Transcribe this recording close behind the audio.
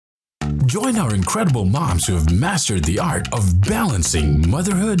Join our incredible moms who have mastered the art of balancing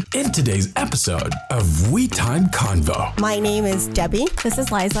motherhood in today's episode of We Time Convo. My name is Debbie. This is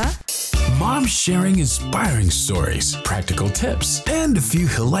Liza. Moms sharing inspiring stories, practical tips, and a few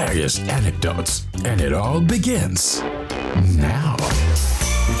hilarious anecdotes. And it all begins now.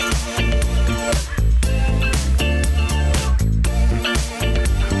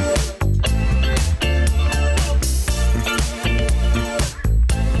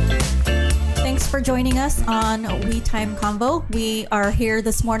 For joining us on We Time Convo. We are here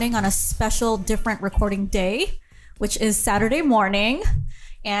this morning on a special different recording day, which is Saturday morning.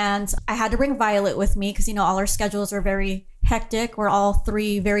 And I had to bring Violet with me because, all our schedules are very hectic. We're all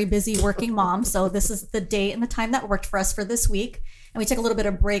three very busy working moms. So this is the date and the time that worked for us for this week. And we took a little bit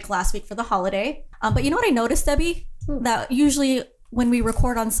of break last week for the holiday. But you know what I noticed, Debbie? That usually when we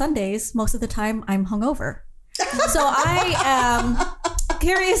record on Sundays, most of the time I'm hungover. So I am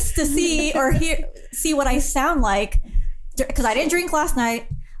curious to see what I sound like, because I didn't drink last night,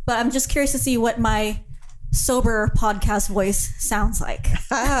 but I'm just curious to see what my sober podcast voice sounds like.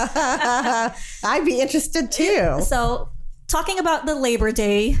 I'd be interested too. So talking about the Labor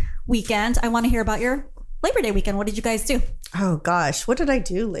Day weekend, I want to hear about your Labor Day weekend. What did you guys do? Oh gosh, what did I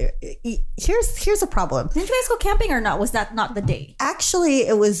do? Here's a problem. Didn't you guys go camping or not? Was that not the day? Actually,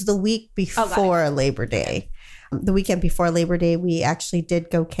 it was the week before Labor Day. The weekend before Labor Day, we actually did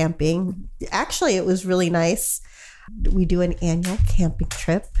go camping. Actually, it was really nice. We do an annual camping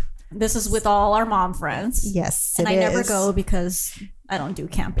trip. This is with all our mom friends. Yes, and I never go because I don't do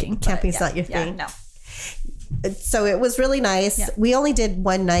camping. Camping's not your thing. No. So it was really nice. Yeah. We only did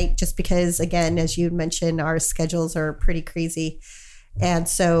one night just because, again, as you mentioned, our schedules are pretty crazy. And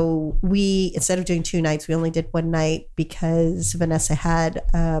so we, instead of doing 2 nights, we only did one night because Vanessa had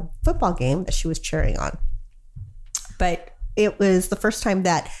a football game that she was cheering on. But it was the first time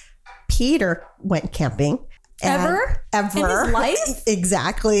that Peter went camping. Ever? In his life?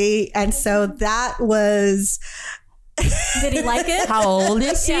 Exactly. And so that was... Did he like it? How old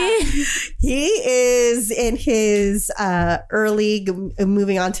is he? Yeah. He is in his early,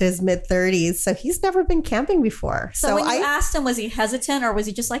 moving on to his mid-30s. So he's never been camping before. So when you asked him, was he hesitant or was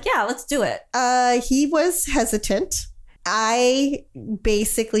he just like, yeah, let's do it? He was hesitant. I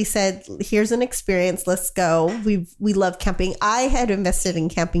basically said, here's an experience. Let's go. We love camping. I had invested in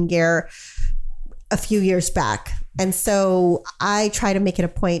camping gear a few years back. And so I try to make it a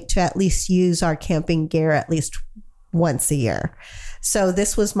point to at least use our camping gear at least once a year. So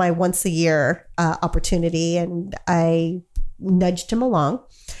this was my once a year opportunity, and I nudged him along.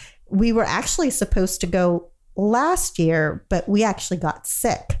 We were actually supposed to go last year, but we actually got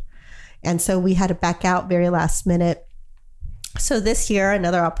sick. And so we had to back out very last minute. So this year,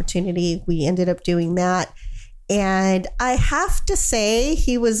 another opportunity, we ended up doing that. And I have to say,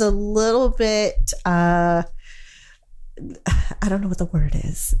 he was a little bit, I don't know what the word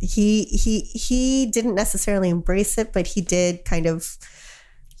is. He didn't necessarily embrace it, but he did kind of.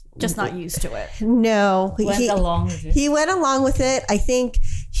 Just not used to it. No. He went along with it. He went along with it. I think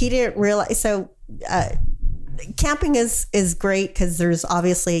he didn't realize. So camping is great because there's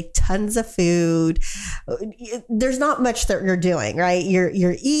obviously tons of food. There's not much that you're doing, right?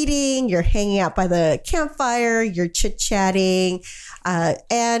 You're eating, you're hanging out by the campfire, you're chit-chatting.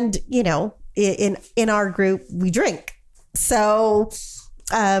 And, in our group, we drink. So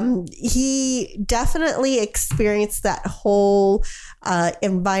he definitely experienced that whole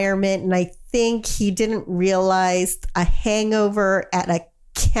environment. And I think he didn't realize a hangover at a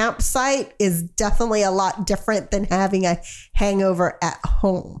campsite is definitely a lot different than having a hangover at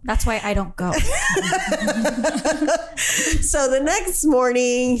home. That's why I don't go. So the next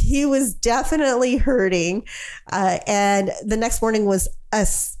morning, he was definitely hurting. And the next morning was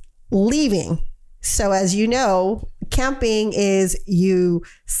us leaving. So as you know, camping is you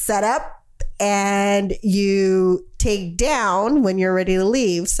set up and you take down when you're ready to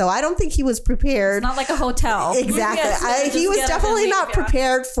leave. So I don't think he was prepared. It's not like a hotel. Exactly. He was definitely not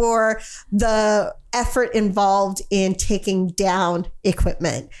prepared for the effort involved in taking down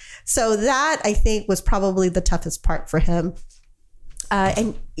equipment. So that, I think, was probably the toughest part for him.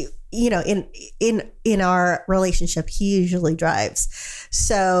 And in our relationship, he usually drives.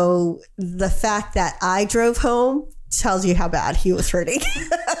 So the fact that I drove home tells you how bad he was hurting.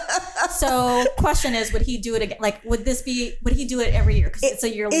 So question is, would he do it again? Like, would he do it every year? Because it's a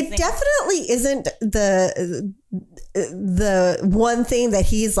yearly thing. It definitely isn't the one thing that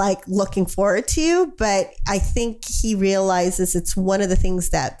he's like looking forward to, but I think he realizes it's one of the things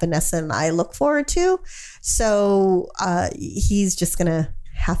that Vanessa and I look forward to. So he's just going to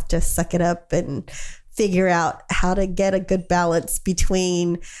have to suck it up and figure out how to get a good balance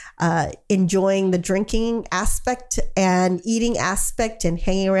between enjoying the drinking aspect and eating aspect and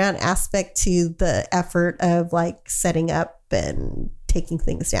hanging around aspect to the effort of like setting up and taking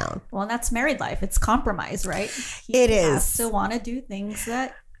things down. Well, that's married life. It's compromise, right? It is. Has to want to do things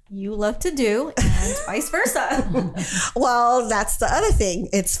that you love to do and vice versa. Well, that's the other thing.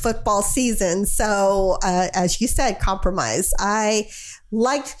 It's football season. So as you said, compromise. I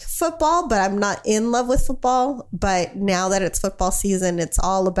like football, but I'm not in love with football. But now that it's football season, it's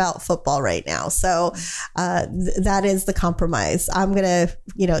all about football right now. So that is the compromise. I'm going to,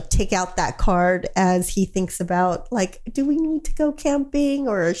 take out that card as he thinks about like, do we need to go camping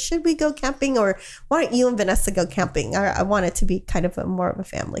or should we go camping or why don't you and Vanessa go camping? I want it to be kind of more of a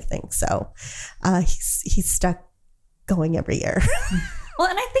family thing. So he's stuck going every year. Well,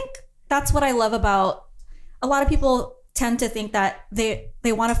 and I think that's what I love about a lot of people tend to think that they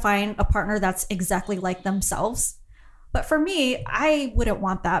want to find a partner that's exactly like themselves. But for me, I wouldn't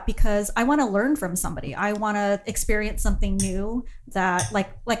want that because I want to learn from somebody. I want to experience something new that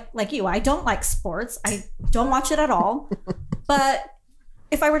like you. I don't like sports. I don't watch it at all. But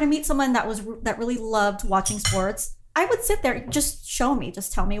if I were to meet someone that really loved watching sports, I would sit there, just show me,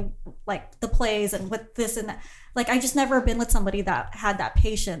 just tell me like the plays and what this and that. Like I just never been with somebody that had that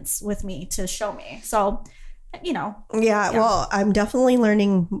patience with me to show me. So Yeah, well, I'm definitely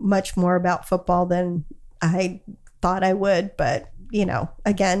learning much more about football than I thought I would. But,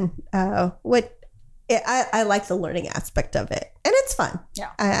 again, I like the learning aspect of it. And it's fun. Yeah,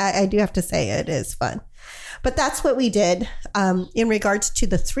 I do have to say it is fun. But that's what we did in regards to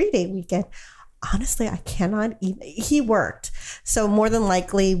the 3-day weekend. Honestly, I cannot even. He worked. So more than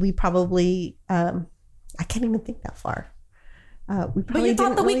likely, we probably, I can't even think that far. But you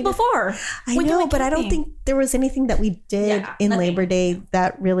thought the week before. I know, but I don't think there was anything that we did in Labor Day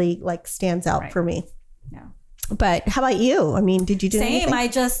that really like stands out for me. Yeah. But how about you? I mean, did you do anything? Same. I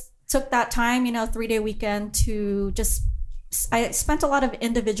just took that time, 3-day weekend to I spent a lot of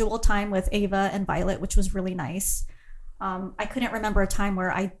individual time with Ava and Violet, which was really nice. I couldn't remember a time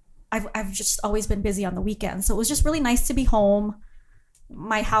where I've just always been busy on the weekends. So it was just really nice to be home.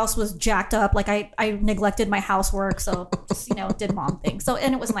 My house was jacked up. Like I neglected my housework. So just, did mom things. So,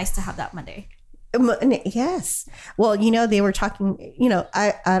 and it was nice to have that Monday. Yes. Well, they were talking,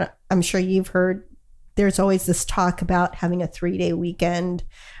 I'm sure you've heard there's always this talk about having a 3-day weekend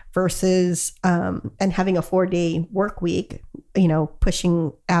versus, and having a 4-day work week,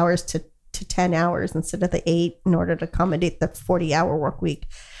 pushing hours to 10 hours instead of the 8 in order to accommodate the 40-hour work week.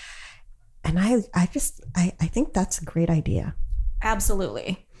 And I think that's a great idea.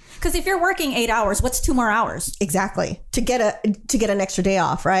 Absolutely. Because if you're working 8 hours, what's 2 more hours? Exactly. To get an extra day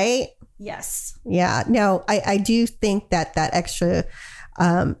off, right? Yes. Yeah. No, I do think that extra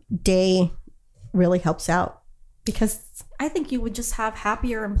day really helps out because I think you would just have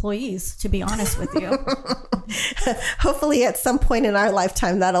happier employees, to be honest with you. Hopefully at some point in our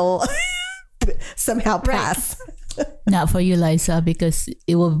lifetime that'll somehow pass. Right. Not for you, Liza, because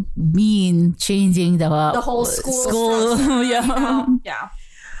it will mean changing the whole school. Yeah. Yeah.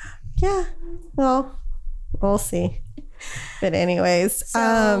 Yeah. Well, we'll see. But anyways,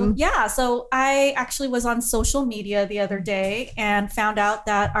 so I actually was on social media the other day and found out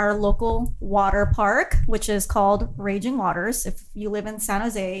that our local water park, which is called Raging Waters, if you live in San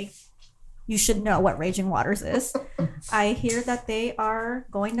Jose, you should know what Raging Waters is. I hear that they are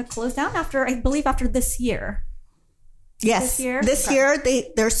going to close down after this year. Yes. This year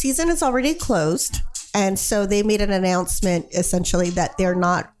their season is already closed. And so they made an announcement essentially that they're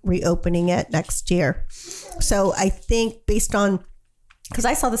not reopening it next year. So I think based on, because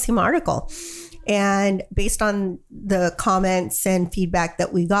I saw the same article, and based on the comments and feedback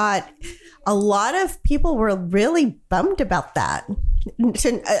that we got, a lot of people were really bummed about that.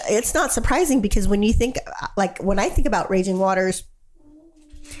 It's not surprising because when I think about Raging Waters,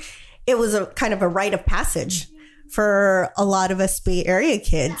 it was a kind of a rite of passage for a lot of us Bay Area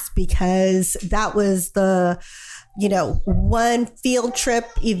kids, because that was the, one field trip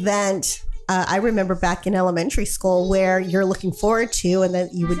event. I remember back in elementary school where you're looking forward to and then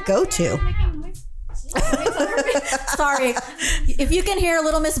you would go to. Sorry. If you can hear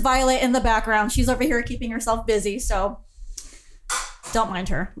little Miss Violet in the background, she's over here keeping herself busy. So don't mind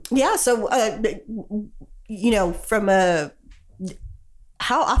her. Yeah. So,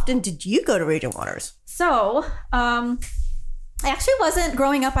 how often did you go to Raging Waters? So, I actually wasn't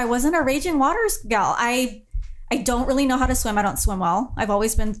growing up. I wasn't a Raging Waters gal. I don't really know how to swim. I don't swim well. I've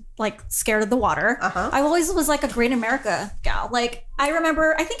always been like scared of the water. I always was like a Great America gal. Like I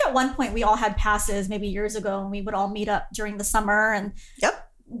remember, I think at one point we all had passes maybe years ago and we would all meet up during the summer and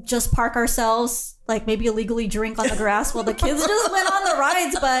just park ourselves, like maybe illegally drink on the grass while the kids just went on the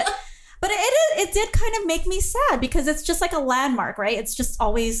rides. But it did kind of make me sad because it's just like a landmark, right? It's just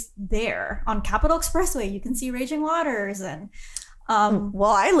always there on Capitol Expressway. You can see Raging Waters and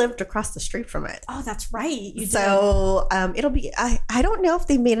well, I lived across the street from it. Oh, that's right. You so it'll be I don't know if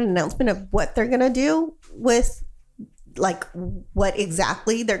they made an announcement of what they're gonna do with like what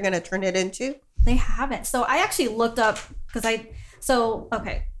exactly they're gonna turn it into. They haven't. So I actually looked up because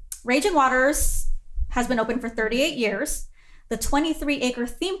okay. Raging Waters has been open for 38 years. The 23-acre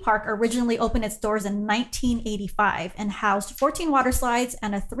theme park originally opened its doors in 1985 and housed 14 water slides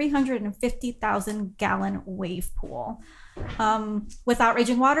and a 350,000-gallon wave pool. Without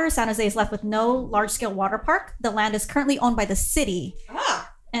Raging Waters, San Jose is left with no large-scale water park. The land is currently owned by the city.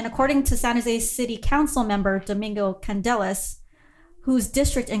 And according to San Jose City Council member Domingo Candelas, whose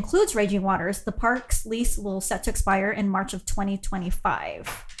district includes Raging Waters, the park's lease will set to expire in March of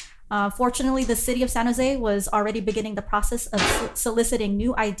 2025. Fortunately, the city of San Jose was already beginning the process of soliciting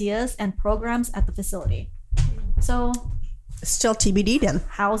new ideas and programs at the facility. So, still TBD then.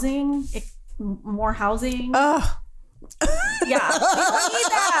 Housing, more housing. Oh, yeah,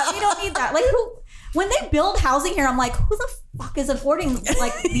 we don't need that. Like, when they build housing here, I'm like, who the fuck is affording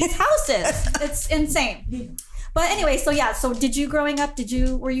like these houses? It's insane. But anyway, so yeah. So did you growing up?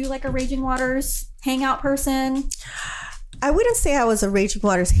 Were you like a Raging Waters hangout person? I wouldn't say I was a Raging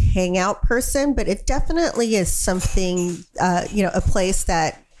Waters hangout person, but it definitely is something, a place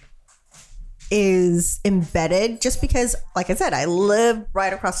that is embedded just because, like I said, I live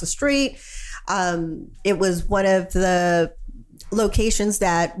right across the street. It was one of the locations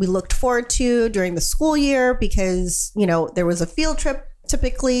that we looked forward to during the school year because, there was a field trip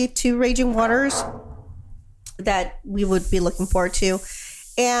typically to Raging Waters that we would be looking forward to.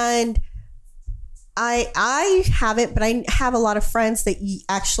 And I haven't, but I have a lot of friends that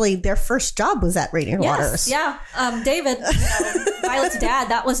actually their first job was at Raging Waters. Yeah. David, Violet's dad,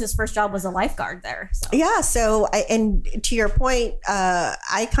 that was his first job, was a lifeguard there. So. Yeah. So, and to your point,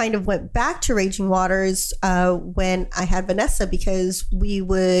 I kind of went back to Raging Waters when I had Vanessa because we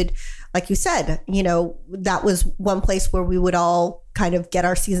would, like you said, that was one place where we would all kind of get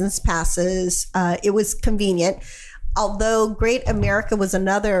our seasons passes. It was convenient. Although Great America was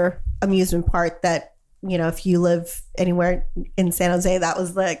another amusement park that, if you live anywhere in San Jose, that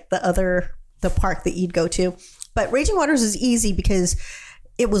was like the park that you'd go to. But Raging Waters is easy because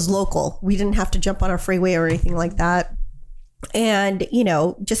it was local. We didn't have to jump on a freeway or anything like that. And,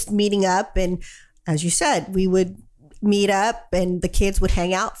 just meeting up. And as you said, we would meet up and the kids would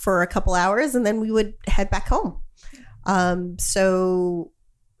hang out for a couple hours and then we would head back home. So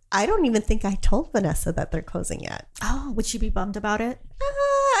I don't even think I told Vanessa that they're closing yet. Oh, would she be bummed about it?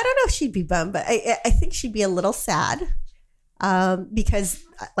 I don't know if she'd be bummed, but I think she'd be a little sad because,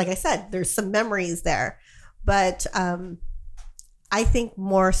 like I said, there's some memories there. But I think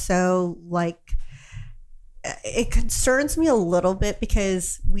more so like it concerns me a little bit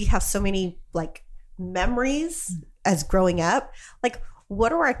because we have so many like memories as growing up. Like,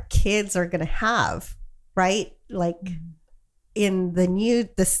 what are our kids are going to have, right? Like in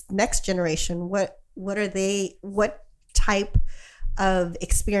this next generation, what type of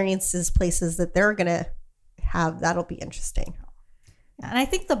experiences, places that they're going to have, that'll be interesting. And I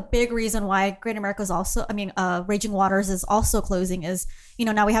think the big reason why Great America is also, Raging Waters is also closing is,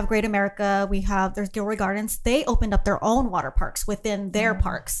 now we have Great America, there's Gilroy Gardens. They opened up their own water parks within their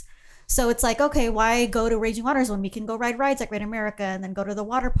parks. So it's like, okay, why go to Raging Waters when we can go ride rides at Great America and then go to the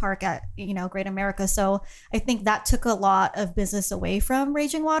water park at, Great America. So I think that took a lot of business away from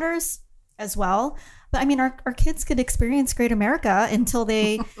Raging Waters as well. But our kids could experience Great America until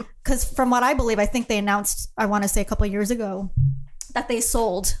because from what I believe, I think they announced, I want to say a couple of years ago, that they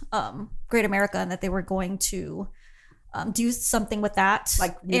sold Great America and that they were going to do something with that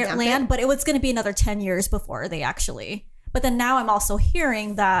like land, but it was going to be another 10 years before they actually. But then now I'm also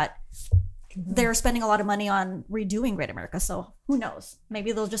hearing that they're spending a lot of money on redoing Great America. So who knows?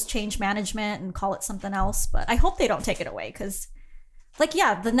 Maybe they'll just change management and call it something else. But I hope they don't take it away because,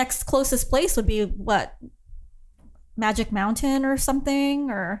 the next closest place would be what? Magic Mountain or something?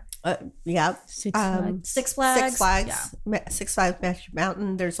 Or yeah, Six Flags. Yeah. Six Flags Magic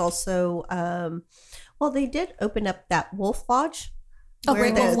Mountain. There's also, they did open up that Wolf Lodge. Oh,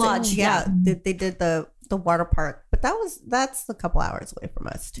 Great Wolf Lodge. Yeah, they did the water park, but that's a couple hours away from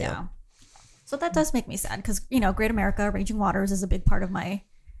us too. Yeah. So that does make me sad because, Great America, Raging Waters is a big part of my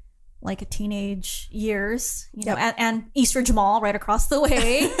teenage years, and Eastridge Mall right across the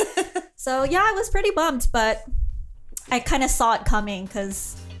way. So yeah, I was pretty bummed, but I kind of saw it coming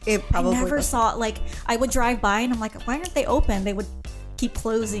because I never saw it. I would drive by and I'm like, why aren't they open? They would keep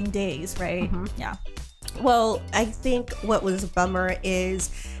closing days, right? Yeah. Well, I think what was a bummer is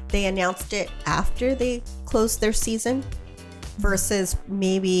they announced it after they closed their season versus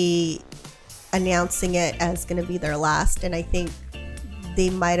maybe announcing it as going to be their last. And I think they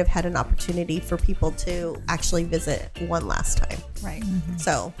might have had an opportunity for people to actually visit one last time. Right.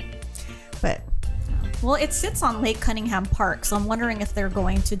 So, but Well, it sits on Lake Cunningham Park, so I'm wondering if they're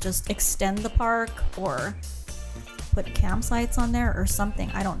going to just extend the park or put campsites on there or something.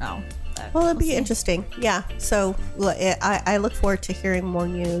 I don't know. But well, it'd be we'll see. interesting. Yeah. So I look forward to hearing more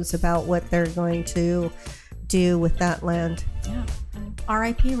news about what they're going to do with that land. Yeah.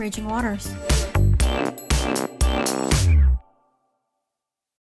 RIP Raging Waters.